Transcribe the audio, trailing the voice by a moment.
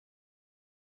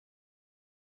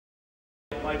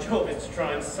my job is to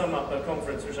try and sum up a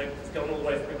conference which has gone all the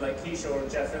way from people like Kishore and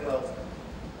Jeff Immelt,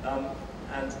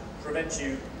 and prevent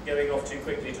you going off too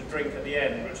quickly to drink at the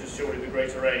end, which is surely the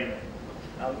greater aim.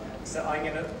 So I'm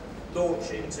going to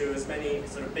launch into as many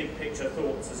sort of big picture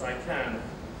thoughts as I can.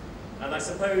 And I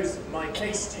suppose my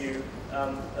case to you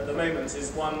at the moment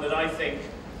is one that I think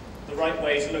the right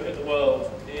way to look at the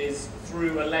world is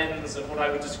through a lens of what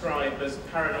I would describe as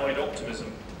paranoid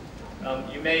optimism.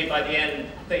 You may by the end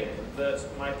think that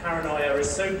my paranoia is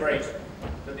so great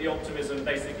that the optimism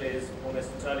basically is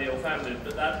almost entirely ill-founded,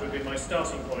 but that would be my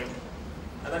starting point.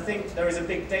 And I think there is a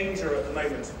big danger at the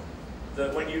moment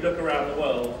that when you look around the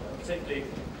world, particularly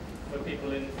for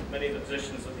people in many of the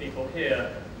positions of people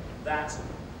here, that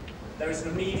there is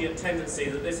an immediate tendency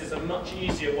that this is a much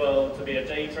easier world to be a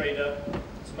day trader,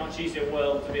 it's a much easier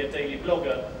world to be a daily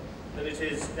blogger than it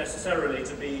is necessarily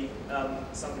to be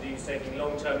somebody who's taking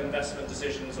long-term investment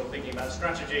decisions or thinking about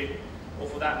strategy, or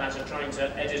for that matter, trying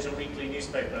to edit a weekly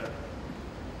newspaper.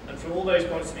 And from all those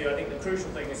points of view, I think the crucial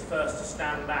thing is first to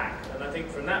stand back. And I think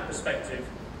from that perspective,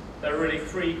 there are really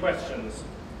three questions.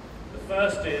 The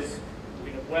first is,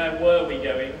 where were we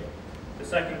going? The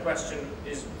second question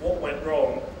is, what went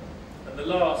wrong? And the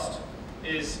last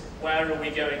is, where are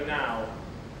we going now?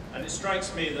 And it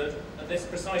strikes me that at this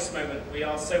precise moment, we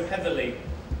are so heavily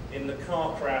in the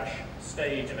car crash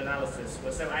stage of analysis.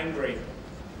 We're so angry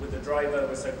with the driver,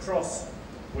 we're so cross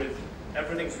with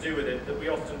everything to do with it that we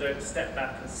often don't step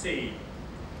back and see.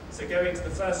 So going to the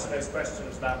first of those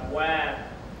questions about where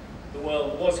the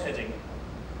world was heading,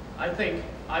 I think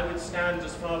I would stand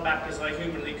as far back as I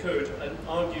humanly could and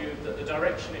argue that the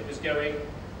direction it was going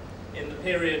in the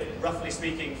period, roughly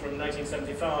speaking, from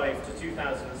 1975 to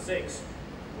 2006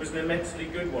 was an immensely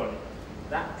good one.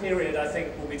 That period, I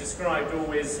think, will be described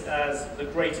always as the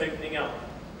great opening up,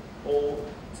 or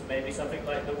to maybe something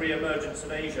like the re-emergence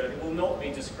of Asia. It will not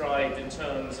be described in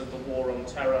terms of the war on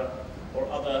terror or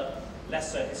other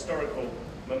lesser historical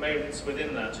moments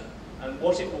within that. And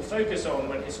what it will focus on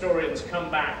when historians come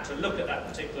back to look at that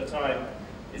particular time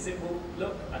is it will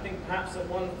look, I think, perhaps at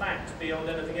one fact beyond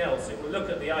anything else. It will look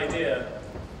at the idea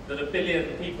that 1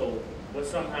 billion people were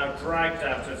somehow dragged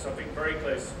out of something very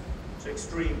close to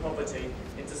extreme poverty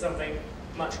into something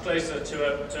much closer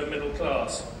to a middle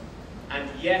class. And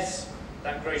yes,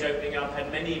 that great opening up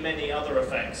had many, many other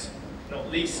effects, not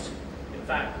least, in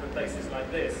fact, with places like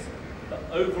this. But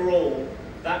overall,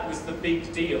 that was the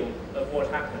big deal of what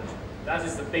happened. That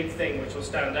is the big thing which will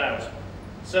stand out.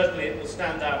 Certainly it will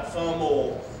stand out far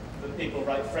more than people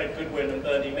like Fred Goodwin and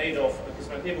Bernie Madoff, because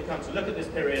when people come to look at this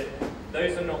period,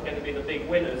 those are not going to be the big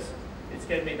winners. It's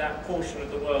going to be that portion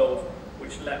of the world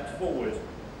which leapt forward.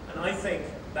 And I think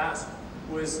that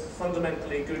was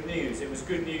fundamentally good news. It was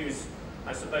good news,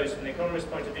 I suppose, from the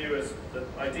Economist point of view, as the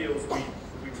ideals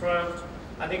we triumphed.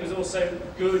 I think it was also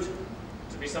good,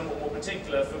 to be somewhat more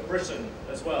particular, for Britain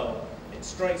as well. It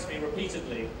strikes me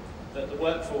repeatedly that the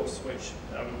workforce, which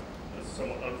was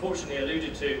somewhat unfortunately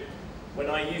alluded to when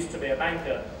I used to be a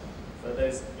banker for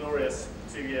those glorious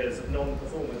 2 years of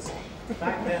non-performance,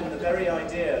 back then the very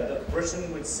idea that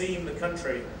Britain would seem the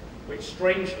country which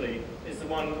strangely is the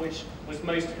one which was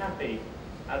most happy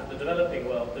out of the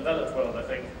developed world, I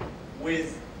think,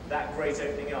 with that great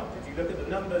opening up. If you look at the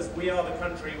numbers, we are the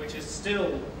country which is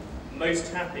still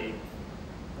most happy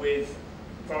with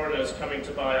foreigners coming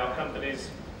to buy our companies.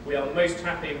 We are most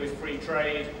happy with free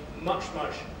trade, much,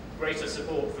 much greater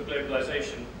support for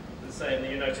globalization than, say, in the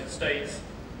United States.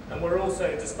 And we're also,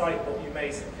 despite what you may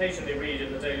occasionally read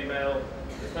in the Daily Mail,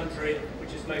 the country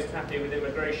which is most happy with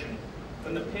immigration.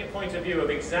 From the point of view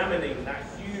of examining that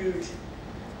huge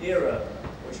era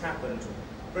which happened,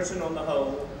 Britain on the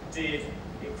whole did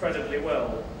incredibly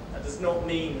well. That does not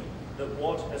mean that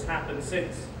what has happened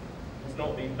since has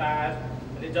not been bad,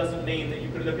 and it doesn't mean that you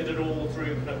can look at it all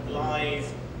through kind of blithe,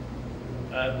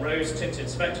 rose-tinted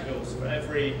spectacles. For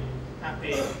every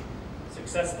happy,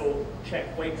 successful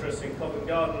Czech waitress in Covent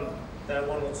Garden, there are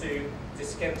one or two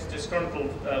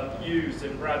disgruntled youths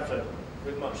in Bradford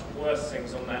with much worse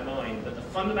things on their mind. But the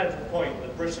fundamental point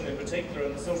that Britain in particular,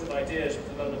 and the sort of ideas of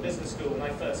the London Business School when I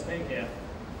first came here,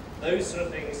 those sort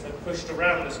of things have pushed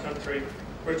around this country.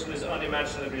 Britain is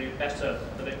unimaginably better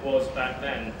than it was back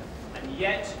then. And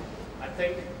yet, I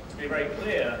think, to be very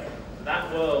clear,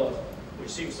 that world, which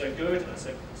seems so good and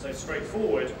so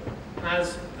straightforward,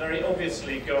 has very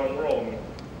obviously gone wrong.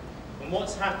 And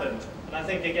what's happened, and I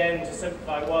think again, to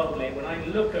simplify wildly, when I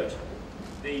look at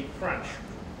the crash,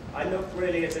 I look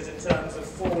really at it in terms of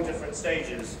 4 different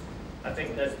stages. I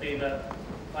think there's been a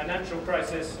financial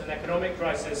crisis, an economic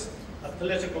crisis, a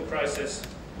political crisis,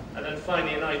 and then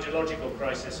finally an ideological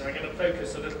crisis. And I'm going to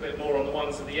focus a little bit more on the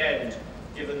ones at the end,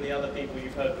 given the other people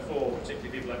you've heard before, particularly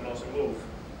people like Martin Wolf.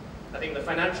 I think the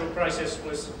financial crisis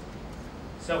was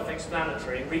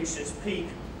self-explanatory, reached its peak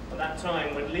at that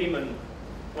time when Lehman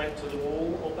went to the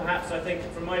wall, or perhaps I think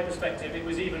from my perspective it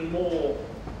was even more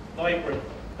vibrant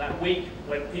that week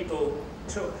when people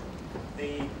took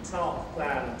the TARP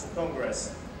plan to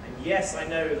Congress. And yes, I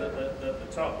know that the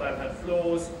TARP plan had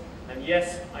flaws, and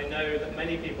yes, I know that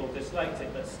many people disliked it,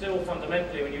 but still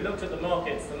fundamentally, when you looked at the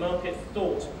markets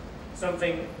thought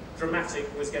something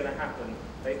dramatic was going to happen.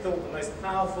 They thought the most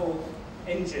powerful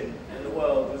engine in the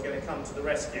world was going to come to the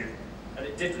rescue, and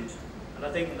it didn't. And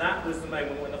I think that was the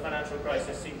moment when the financial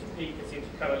crisis seemed to peak and seemed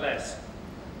to coalesce.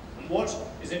 And what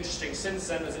is interesting since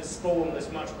then is it's spawned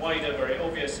this much wider, very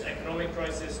obvious economic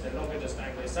crisis, no longer just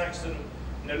Anglo-Saxon,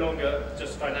 no longer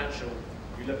just financial.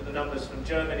 You look at the numbers from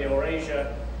Germany or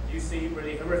Asia, you see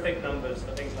really horrific numbers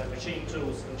for things like machine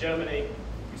tools from Germany.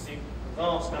 You see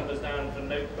vast numbers down for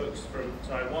notebooks from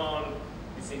Taiwan.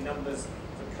 You see numbers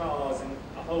for cars in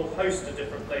a whole host of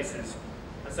different places.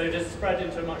 And so it has spread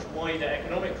into a much wider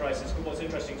economic crisis. But what's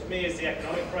interesting to me is the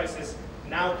economic crisis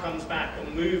now comes back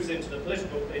and moves into the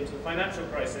financial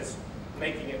crisis,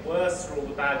 making it worse through all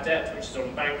the bad debt which is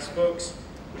on banks' books,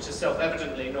 which has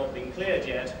self-evidently not been cleared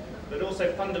yet. But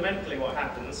also fundamentally what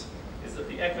happens is that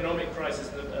the economic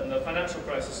crisis and the financial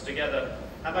crisis together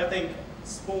have, I think,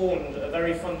 spawned a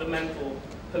very fundamental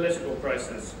political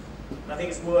crisis. And I think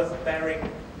it's worth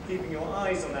keeping your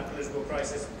eyes on that political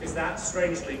crisis, because that,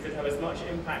 strangely, could have as much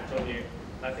impact on you,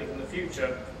 I think, in the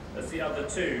future as the other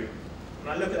two.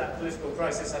 When I look at that political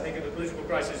crisis, I think of the political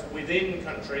crisis within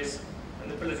countries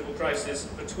and the political crisis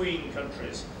between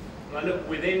countries. When I look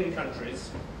within countries,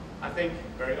 I think,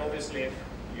 very obviously, if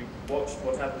you watched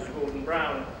what happened to Gordon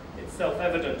Brown, it's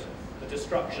self-evident the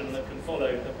destruction that can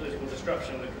follow, the political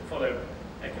destruction that can follow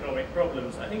economic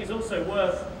problems. I think it's also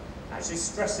worth actually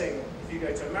stressing, if you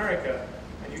go to America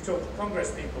and you talk to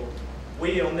Congress people,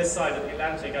 we on this side of the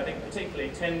Atlantic, I think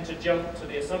particularly, tend to jump to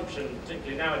the assumption,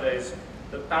 particularly nowadays,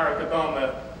 that Barack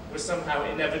Obama was somehow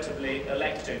inevitably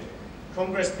elected.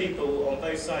 Congress people on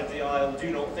both sides of the aisle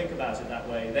do not think about it that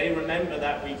way. They remember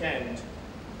that weekend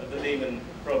of the Lehman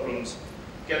problems.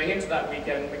 Going into that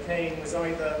weekend, McCain was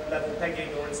either level pegging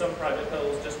or in some private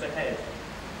polls just ahead.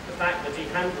 The fact that he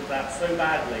handled that so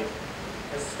badly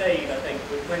has stayed, I think,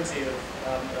 with plenty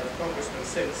of congressmen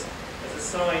since, as a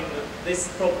sign that this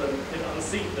problem can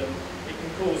unseat them, it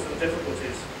can cause them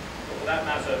difficulties. But for that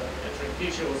matter, entering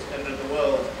Kishor's end of the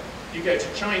world, if you go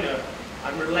to China,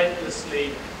 I'm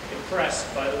relentlessly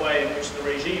impressed by the way in which the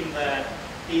regime there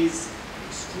is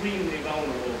extremely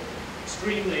vulnerable,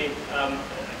 extremely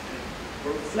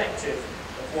reflective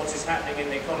of what is happening in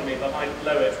the economy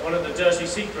below it. One of the dirty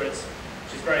secrets,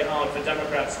 which is very hard for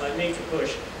Democrats like me to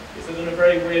push, is that in a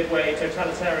very weird way,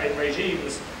 totalitarian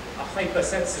regimes are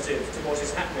hypersensitive to what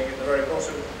is happening at the very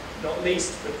bottom, not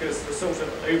least because the sort of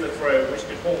overthrow which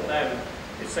could haunt them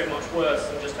is so much worse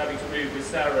than just having to move with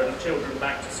Sarah and the children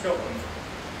back to Scotland.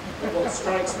 But what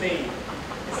strikes me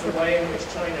is the way in which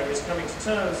China is coming to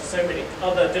terms with so many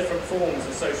other different forms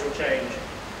of social change.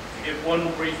 To give one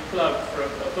brief plug for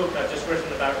a book I've just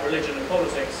written about religion and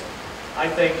politics, I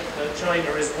think that China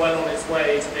is well on its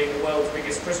way to being the world's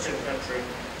biggest Christian country.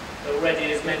 There are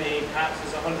already as many, perhaps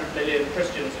as 100 million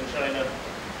Christians in China.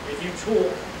 If you talk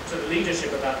to the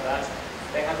leadership about that,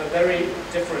 they have a very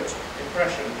different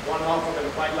impression. One half of them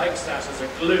quite likes that as a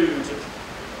glue to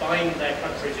bind their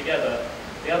country together.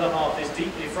 The other half is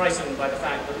deeply frightened by the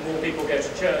fact that more people go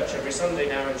to church every Sunday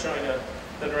now in China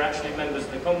than are actually members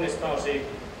of the Communist Party.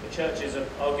 The churches are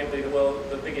arguably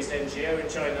the biggest NGO in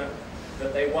China,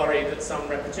 that they worry that some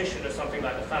repetition of something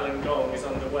like the Falun Gong is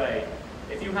underway.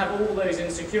 If you have all those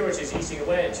insecurities eating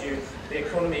away at you, the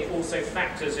economy also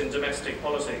factors in domestic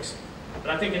politics. But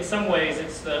I think in some ways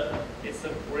it's the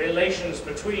relations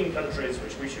between countries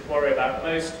which we should worry about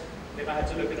most. If I had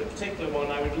to look at a particular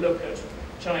one, I would look at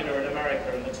China and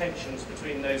America and the tensions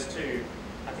between those two.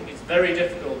 I think it's very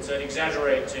difficult to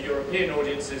exaggerate to European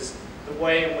audiences the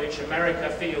way in which America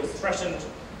feels threatened,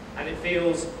 and it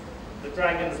feels the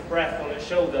dragon's breath on its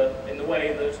shoulder in the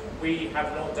way that we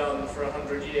have not done for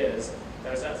 100 years.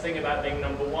 There's that thing about being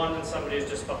number one and somebody is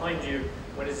just behind you,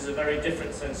 when it is a very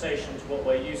different sensation to what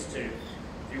we're used to.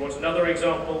 If you want another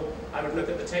example, I would look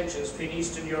at the tensions between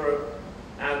Eastern Europe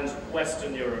and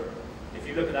Western Europe. If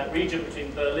you look at that region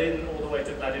between Berlin all the way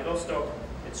to Vladivostok,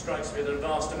 it strikes me that a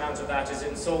vast amount of that is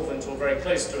insolvent or very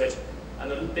close to it,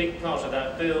 and a big part of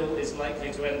that bill is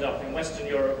likely to end up in Western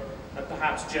Europe, and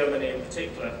perhaps Germany in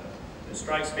particular. It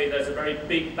strikes me there's a very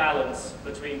big balance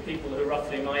between people who are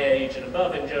roughly my age and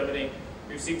above in Germany,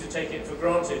 who seem to take it for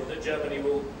granted that Germany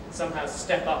will somehow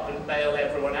step up and bail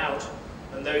everyone out,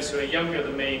 and those who are younger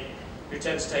than me who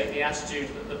tend to take the attitude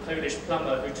that the Polish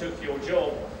plumber who took your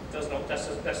job does not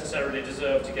necessarily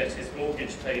deserve to get his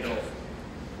mortgage paid off.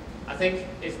 I think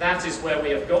if that is where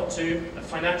we have got to, a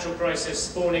financial crisis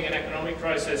spawning an economic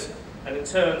crisis, and in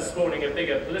turn spawning a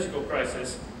bigger political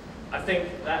crisis, I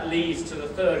think that leads to the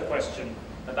third question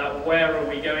about where are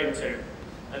we going to,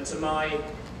 and to my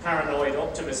paranoid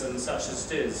optimism such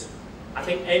as it is. I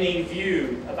think any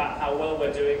view about how well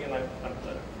we're doing, and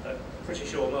I'm pretty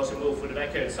sure Martin Wolf would have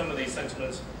echoed some of these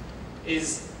sentiments,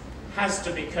 has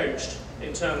to be coached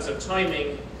in terms of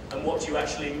timing and what you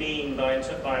actually mean by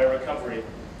a recovery.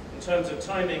 In terms of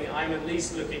timing, I'm at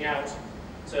least looking out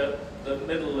to the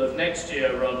middle of next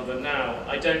year rather than now.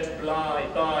 I don't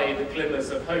buy the glimmers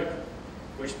of hope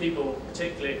which people,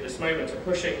 particularly at this moment, are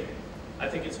pushing. I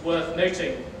think it's worth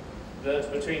noting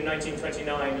that between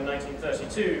 1929 and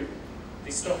 1932,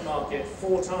 the stock market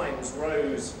 4 times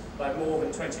rose by more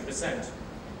than 20%.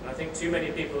 And I think too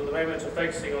many people at the moment are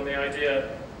focusing on the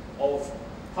idea of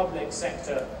public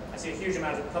sector. I see a huge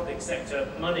amount of public sector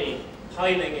money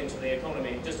piling into the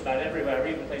economy just about everywhere,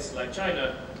 even places like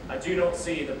China. I do not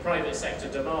see the private sector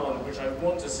demand, which I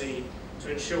want to see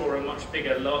to ensure a much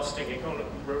bigger lasting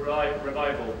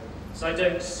revival. So I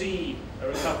don't see a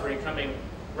recovery coming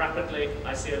rapidly.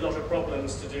 I see a lot of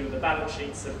problems to do with the balance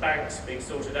sheets of banks being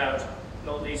sorted out,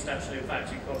 not least actually in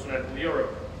fact in continental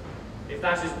Europe. If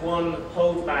that is one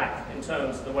holdback in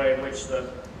terms of the way in which the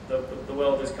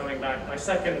world is coming back, my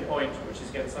second point, which is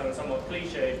going to sound somewhat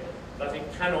cliched, but I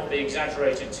think cannot be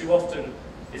exaggerated too often,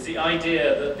 is the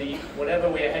idea that whatever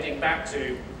we are heading back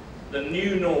to, the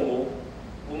new normal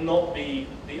will not be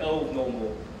the old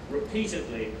normal.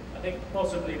 Repeatedly, I think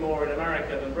possibly more in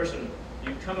America than Britain,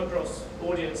 you come across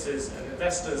audiences and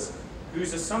investors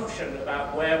whose assumption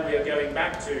about where we are going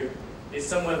back to is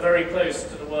somewhere very close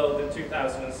to the world in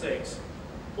 2006.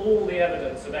 All the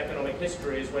evidence of economic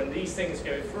history is when these things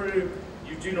go through,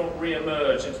 you do not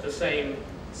re-emerge into the same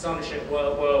sunshine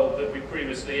world that we were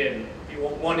previously in. If you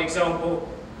want one example,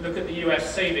 look at the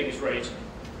US savings rate.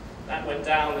 That went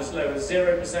down as low as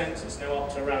 0%, it's now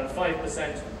up to around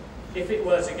 5%. If it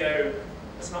were to go,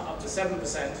 it's not up to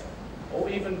 7%, or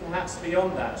even perhaps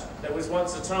beyond that. There was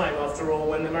once a time, after all,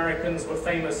 when Americans were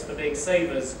famous for being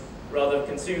savers rather than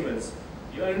consumers.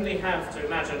 You only have to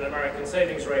imagine an American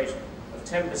savings rate of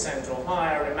 10% or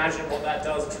higher, imagine what that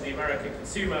does to the American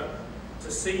consumer,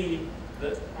 to see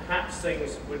that perhaps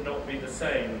things would not be the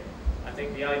same. I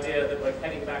think the idea that we're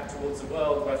heading back towards a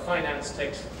world where finance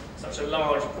takes such a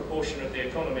large proportion of the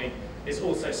economy is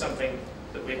also something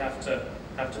that we have to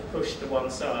push to one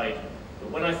side.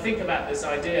 But when I think about this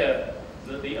idea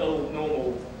that the old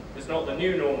normal is not the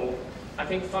new normal, I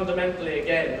think fundamentally,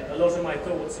 again, a lot of my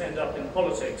thoughts end up in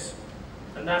politics.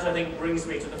 And that, I think, brings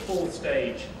me to the fourth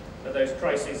stage of those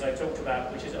crises I talked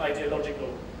about, which is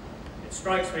ideological. It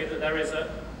strikes me that there is a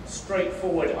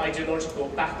straightforward ideological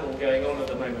battle going on at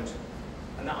the moment.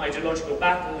 And that ideological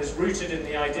battle is rooted in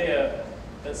the idea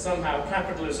that somehow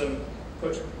capitalism,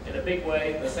 put in a big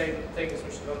way, the same things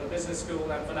which are on the business school,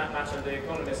 and for that matter, the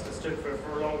Economist has stood for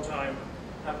a long time,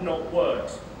 have not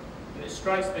worked. And it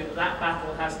strikes me that that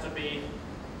battle has to be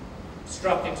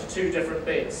struck into 2 different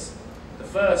bits. The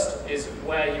first is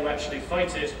where you actually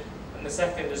fight it, and the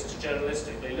second is to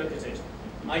journalistically look at it.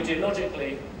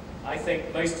 Ideologically, I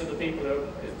think most of the people who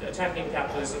are attacking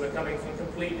capitalism are coming from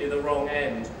completely the wrong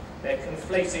end. They're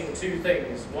conflating 2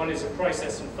 things. One is a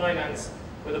crisis in finance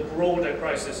with a broader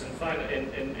crisis in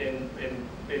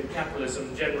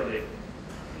capitalism generally.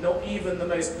 Not even the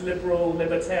most liberal,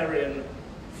 libertarian,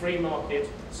 free market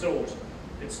sort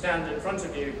could stand in front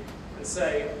of you and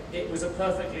say it was a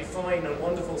perfectly fine and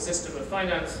wonderful system of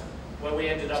finance where we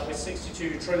ended up with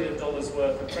 $62 trillion worth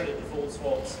of credit default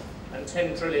swaps and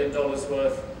 $10 trillion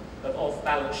worth of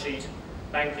off-balance sheet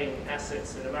banking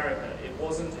assets in America. It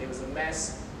wasn't, it was a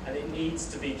mess, and it needs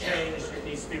to be changed, it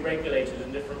needs to be regulated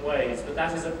in different ways. But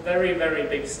that is a very, very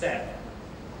big step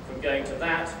from going to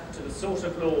that to the sort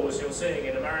of laws you're seeing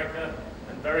in America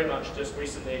and very much just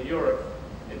recently in Europe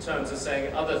in terms of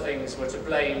saying other things were to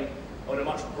blame on a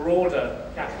much broader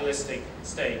capitalistic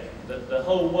stake. The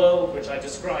whole world which I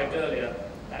described earlier,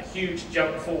 that huge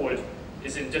jump forward,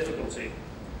 is in difficulty.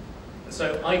 And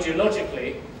so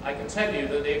ideologically, I can tell you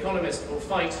that the Economist will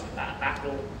fight that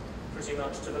battle pretty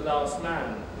much to the last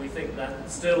man. We think that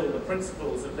still the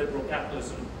principles of liberal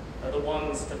capitalism are the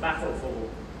ones to battle for.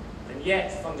 And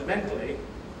yet, fundamentally,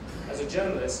 as a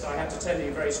journalist, I have to tell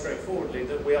you very straightforwardly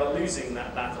that we are losing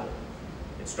that battle.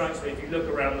 It strikes me, if you look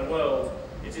around the world,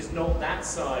 it is not that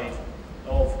side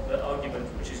of the argument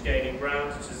which is gaining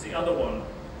ground, it is the other one.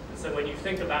 And so when you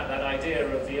think about that idea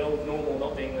of the old normal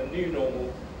not being the new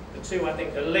normal, The two, I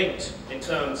think, are linked in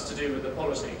terms to do with the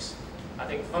politics. I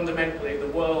think fundamentally the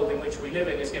world in which we live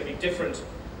in is going to be different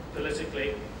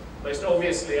politically. Most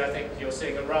obviously, I think you're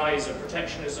seeing a rise of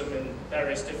protectionism in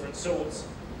various different sorts,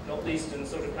 not least in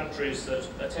sort of countries that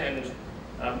attend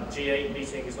G8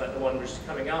 meetings like the one which is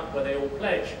coming up, where they all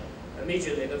pledge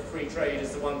immediately that free trade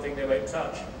is the one thing they won't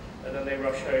touch, and then they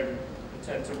rush home and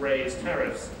tend to raise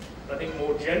tariffs. But I think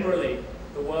more generally,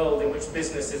 the world in which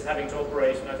business is having to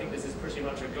operate, and I think this is pretty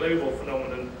much a global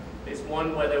phenomenon, is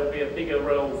one where there will be a bigger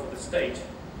role for the state.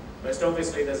 Most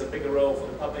obviously, there's a bigger role for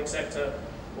the public sector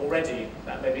already.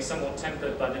 That may be somewhat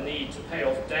tempered by the need to pay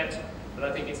off debt, but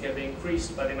I think it's going to be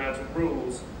increased by the amount of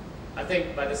rules. I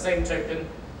think, by the same token,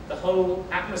 the whole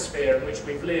atmosphere in which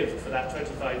we've lived for that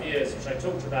 25 years, which I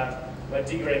talked about, where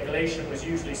deregulation was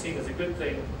usually seen as a good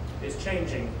thing, is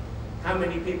changing. How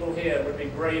many people here would be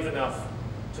brave enough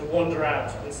to wander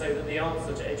out and say that the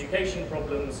answer to education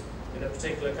problems in a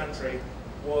particular country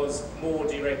was more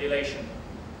deregulation?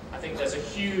 I think there's a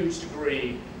huge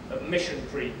degree of mission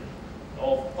creep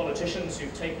of politicians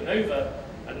who've taken over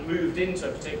and moved into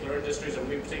particular industries, or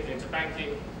moved particularly into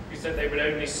banking, who said they would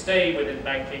only stay within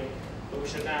banking, but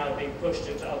which are now being pushed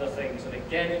into other things. And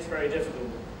again, it's very difficult.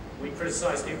 We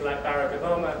criticize people like Barack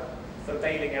Obama for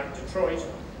bailing out Detroit,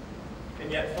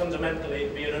 and yet fundamentally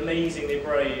it'd be an amazingly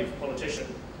brave politician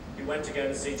who went to go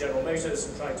and see General Motors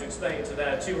and tried to explain to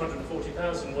their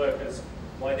 240,000 workers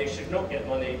why they should not get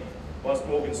money, whilst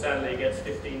Morgan Stanley gets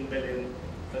 15 billion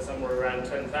for somewhere around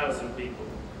 10,000 people.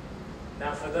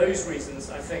 Now, for those reasons,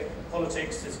 I think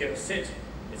politics is going to sit,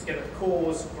 it's going to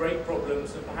cause great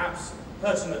problems, and perhaps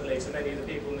pertinently to many of the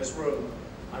people in this room,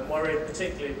 I'm worried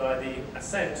particularly by the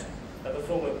ascent of a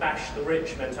form of bash the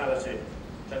rich mentality,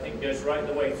 which I think goes right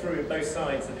the way through both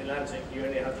sides of the Atlantic. You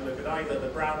only have to look at either the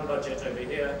Brown budget over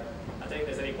here, I don't think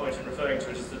there's any point in referring to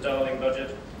it as the Darling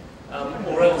budget,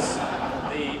 or else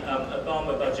the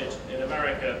Obama budget in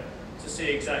America, to see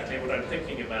exactly what I'm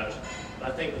thinking about.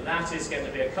 I think that is going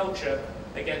to be a culture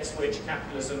against which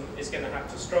capitalism is going to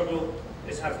have to struggle,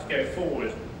 is have to go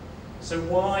forward. So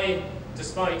why,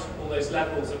 despite all those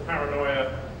levels of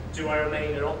paranoia, do I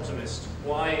remain an optimist?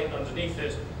 Why, underneath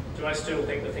it, do I still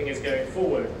think the thing is going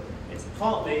forward? It's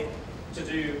partly to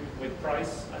do with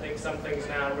price. I think some things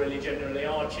now really genuinely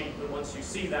are cheap, and once you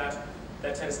see that,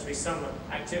 there tends to be some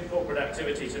active corporate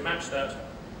activity to match that.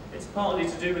 It's partly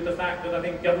to do with the fact that I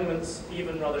think governments,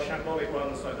 even rather shambolic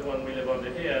ones like the one we live under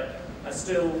here, are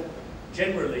still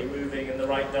generally moving in the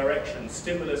right direction.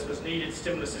 Stimulus was needed,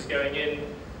 stimulus is going in.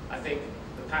 I think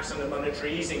the pattern of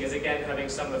monetary easing is again having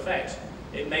some effect.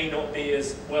 It may not be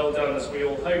as well done as we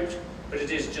all hoped, but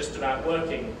it is just about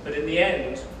working. But in the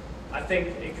end, I think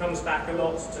it comes back a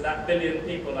lot to that billion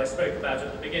people I spoke about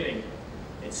at the beginning.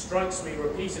 It strikes me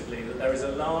repeatedly that there is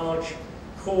a large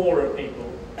core of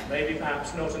people, maybe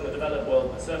perhaps not in the developed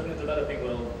world, but certainly in the developing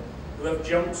world, who have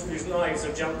jumped, whose lives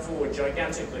have jumped forward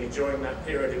gigantically during that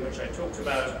period in which I talked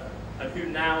about, and who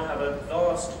now have a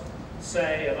vast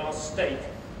say, a vast stake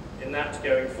in that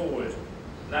going forward.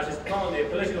 And that is partly a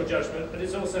political judgment, but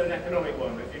it's also an economic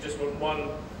one. If you just want one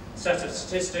set of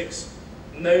statistics,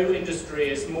 no industry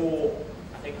is more,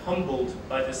 I think, humbled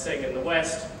by this thing in the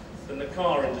West than the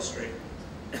car industry.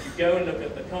 If you go and look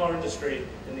at the car industry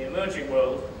in the emerging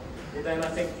world, well then I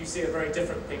think you see a very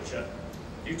different picture.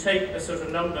 You take the sort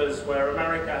of numbers where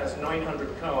America has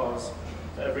 900 cars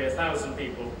for every 1,000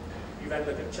 people, you then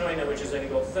look at China, which has only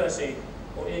got 30,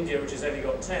 or India, which has only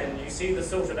got 10, you see the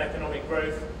sort of economic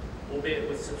growth, albeit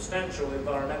with substantial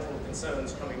environmental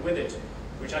concerns coming with it,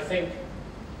 which I think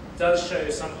does show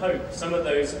some hope. Some of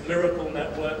those miracle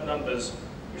network numbers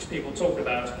which people talk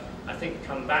about, I think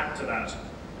come back to that.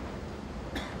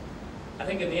 I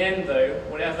think in the end, though,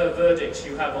 whatever verdicts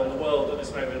you have on the world at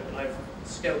this moment, and I've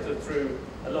skeltered through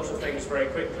a lot of things very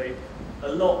quickly,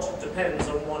 a lot depends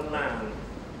on one man.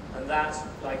 And that,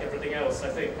 like everything else, I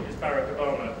think, is Barack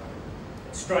Obama.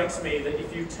 It strikes me that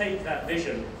if you take that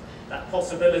vision, that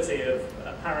possibility of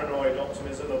a paranoid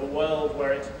optimism of a world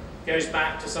where it goes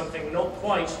back to something not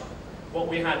quite what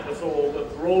we had before,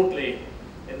 but broadly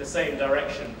in the same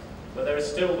direction, but there is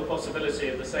still the possibility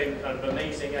of the same kind of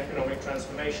amazing economic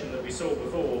transformation that we saw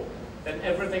before, then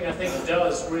everything I think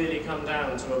does really come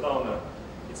down to Obama.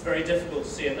 It's very difficult to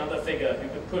see another figure who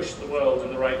can push the world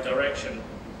in the right direction.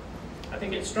 I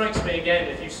think it strikes me again,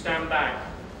 if you stand back,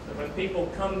 that when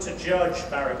people come to judge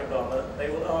Barack Obama, they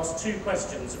will ask two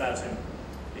questions about him.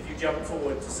 If you jump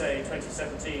forward to, say,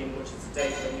 2017, which is the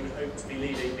date when you would hope to be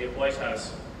leading the White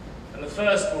House. And the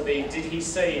first will be, did he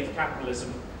save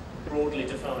capitalism, broadly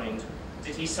defined?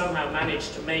 Did he somehow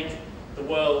manage to make the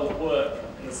world work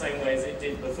in the same way as it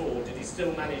did before? Did he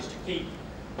still manage to keep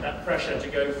that pressure to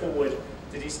go forward,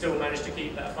 did he still manage to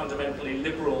keep that fundamentally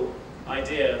liberal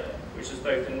idea, which has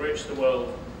both enriched the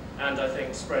world and, I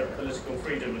think, spread political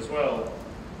freedom as well?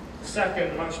 The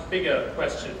second, much bigger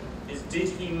question is, did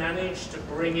he manage to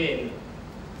bring in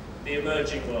the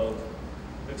emerging world?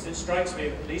 Because it strikes me,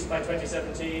 at least by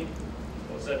 2017,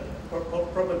 or so,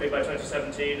 probably by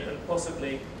 2017, and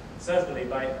possibly, certainly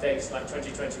by dates like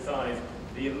 2025,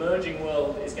 the emerging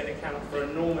world is going to count for an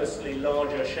enormously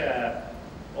larger share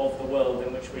of the world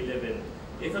in which we live in.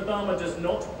 If Obama does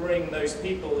not bring those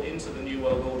people into the New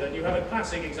World Order, and you have a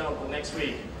classic example next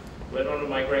week, when one of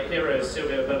my great heroes,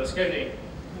 Silvio Berlusconi,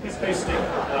 is hosting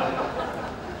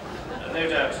a no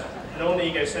doubt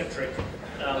non-egocentric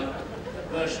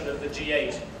version of the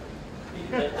G8.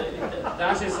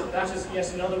 That is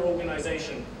yet another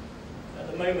organisation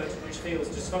at the moment which feels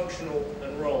dysfunctional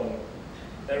and wrong.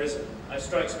 There is, it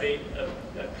strikes me,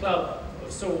 a club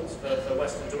of sorts for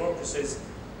Western democracies,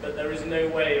 but there is no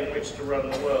way in which to run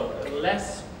the world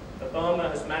unless Obama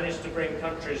has managed to bring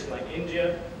countries like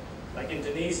India, like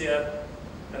Indonesia,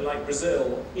 and like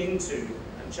Brazil into,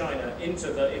 and China,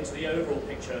 into the overall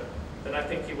picture. Then I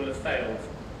think he will have failed.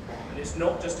 And it's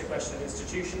not just a question of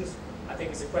institutions, I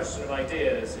think it's a question of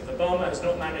ideas. If Obama has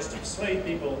not managed to persuade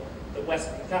people that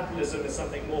Western capitalism is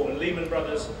something more than Lehman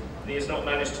Brothers, and he has not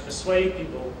managed to persuade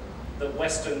people that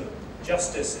Western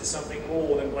justice is something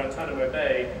more than Guantanamo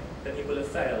Bay, then he will have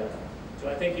failed. Do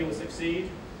I think he will succeed?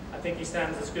 I think he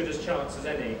stands as good a chance as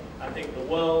any. I think the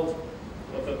world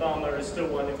of Obama is still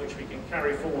one in which we can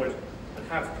carry forward and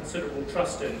have considerable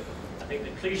trust in. I think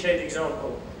the cliched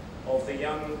example of the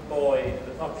young boy in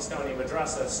the Pakistani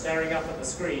madrasa staring up at the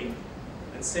screen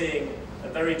and seeing a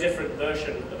very different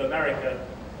version of America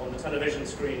on the television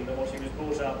screen than what he was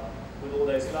brought up with all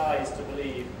those lies to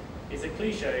believe is a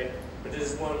cliche, but it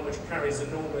is one which carries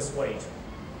enormous weight.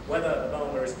 Whether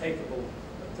Obama is capable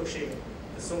of pushing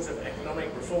the sort of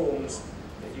economic reforms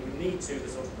that he would need to, the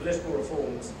sort of political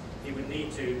reforms he would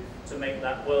need to make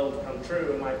that world come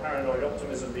true and my paranoid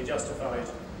optimism be justified,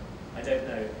 I don't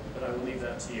know, but I will leave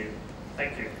that to you.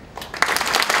 Thank you.